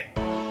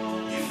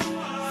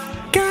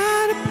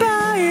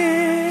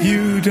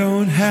You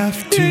don't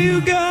have to. You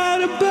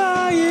gotta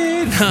buy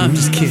it. Nah, I'm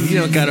just kidding.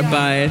 You don't gotta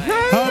buy it.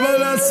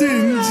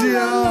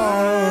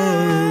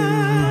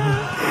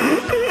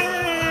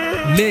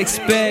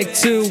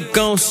 Mixbag 2,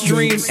 gon'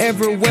 stream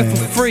everywhere for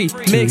free.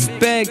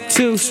 Mixbag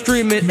 2,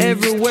 stream it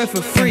everywhere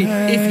for free.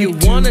 If you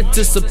wanted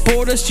to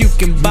support us, you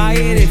can buy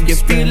it if you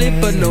feel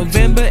it. But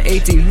November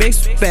 18th,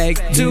 Mixbag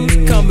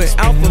 2's coming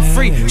out for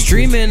free.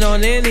 Streaming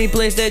on any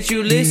place that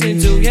you listen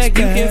to. Yeah, you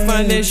can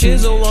find that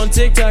shizzle on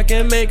TikTok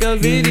and make a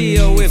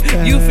video. If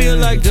you feel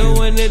like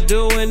doing it,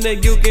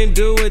 you can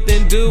do it,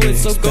 then do it.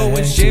 So go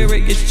and share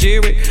it,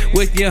 share it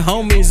with your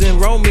homies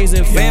and romies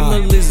and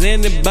families.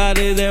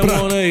 Anybody that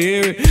wanna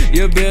hear it.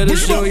 You better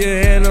show your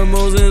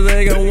animals and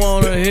they gon'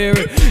 wanna hear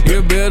it.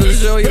 You better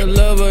show your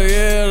lover,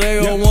 yeah,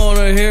 they gon'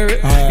 wanna hear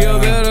it. You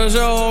better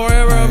show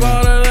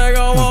everybody, they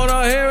gon'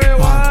 wanna hear it.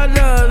 Why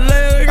not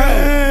let it go?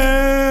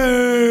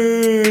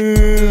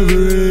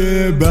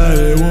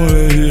 Everybody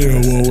wanna hear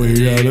what we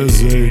gotta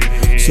say.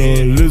 So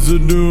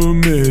listen to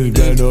me,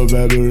 by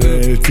November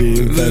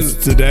 18th. That's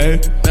today.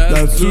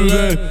 That's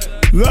today.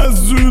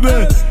 Let's do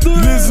that.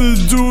 Listen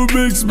to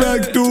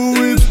Mixbag 2,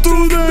 it's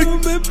today.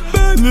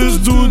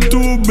 Listen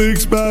to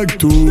Mixbag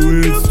 2,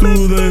 it's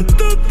today.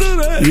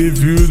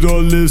 If you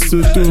don't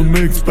listen to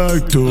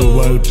Mixbag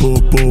 2, I'll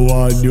popo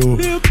on you.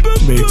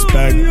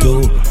 Mixbag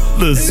 2,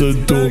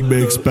 listen to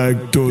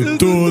Mixbag 2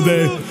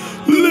 today.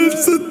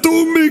 Listen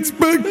to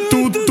Mixbag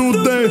 2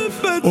 today.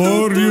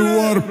 Or you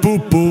are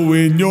poo-poo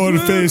in your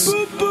face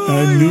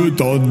and you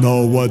don't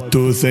know what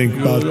to think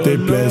about the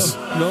place.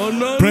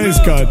 Praise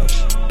God.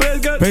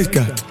 Praise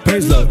God,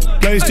 praise love,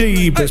 praise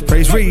Jeebus,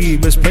 praise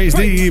Rebus, praise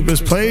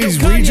Lebus, praise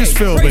Regis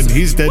Philbin,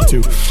 he's dead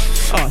too.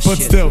 But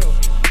still,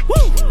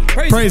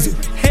 praise him.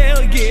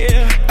 Hell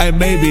yeah. And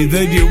maybe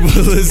then you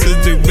will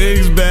listen to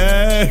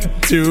Mixbag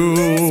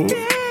 2.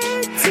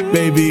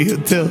 Maybe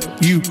he'll tell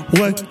you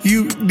what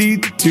you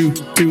need to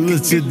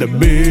listen to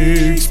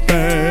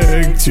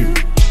Mixbag 2.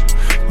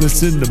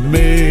 Listen to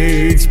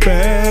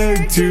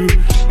Mixbag 2.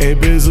 Hey,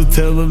 Biz will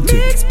tell him to.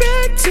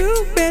 Mixbag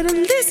 2, better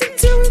listen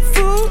to it,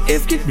 fool.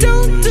 If you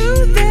don't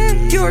do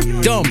that, you're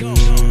dumb.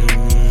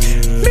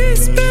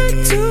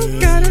 Mixbag 2,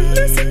 gotta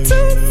listen to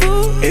it,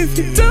 fool. If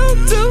you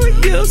don't do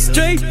it, you're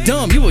straight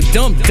dumb. You a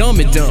dumb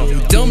and dumb.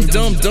 Dumb and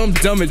dumb.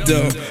 Dumb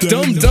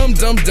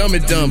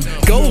and dumb.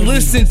 Go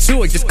listen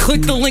to it. Just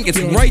click the link. It's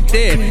right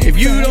there. If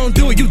you don't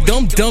do it, you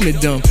dumb and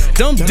dumb.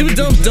 Dumb and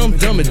dumb.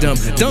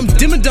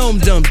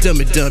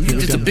 You're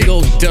just a big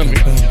old dummy.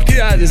 Get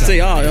out and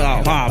say,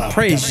 oh,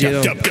 praise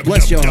you.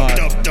 Bless your heart.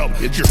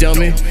 You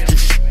dummy.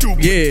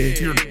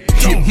 Yeah.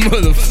 You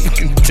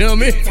motherfucking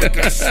dummy.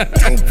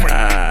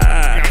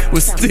 We're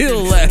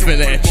still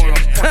laughing at you.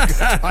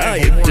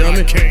 You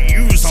dummy.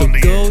 So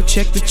go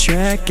check the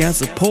track and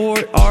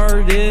support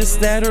artists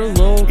that are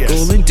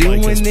local and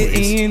doing it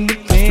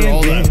independent. After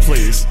all that,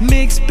 please.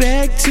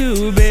 Mixbag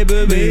 2,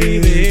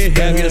 baby.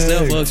 Have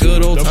yourself a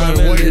good old time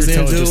and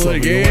listen to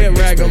it. Yeah,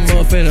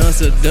 ragamuffin,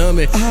 us a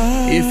dummy.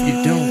 If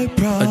you don't,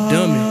 a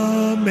dummy.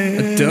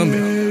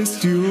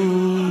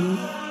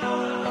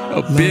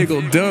 A big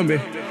old dummy. A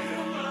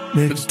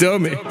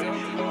dummy.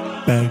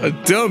 A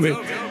dummy.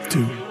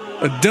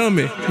 A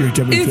dummy.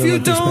 If you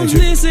don't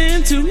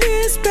listen to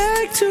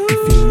Mixbag 2. If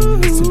you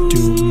listen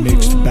to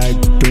Mixbag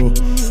 2,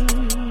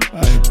 I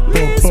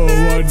popo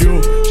on you.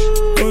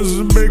 Cause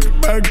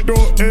Mixbag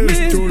 2 is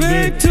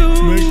today.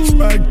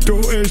 Mixbag 2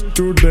 is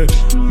today.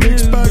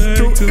 Mixbag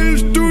 2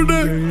 is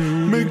today.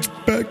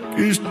 Mixbag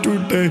is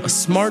today. A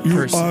smart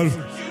person.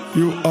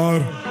 You are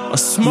a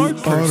smart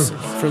person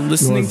for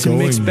listening to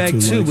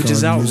Mixbag 2, which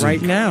is out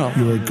right now.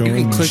 You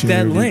can click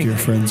that link. With your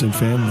friends and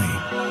family.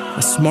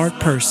 A smart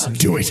person.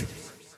 Do it.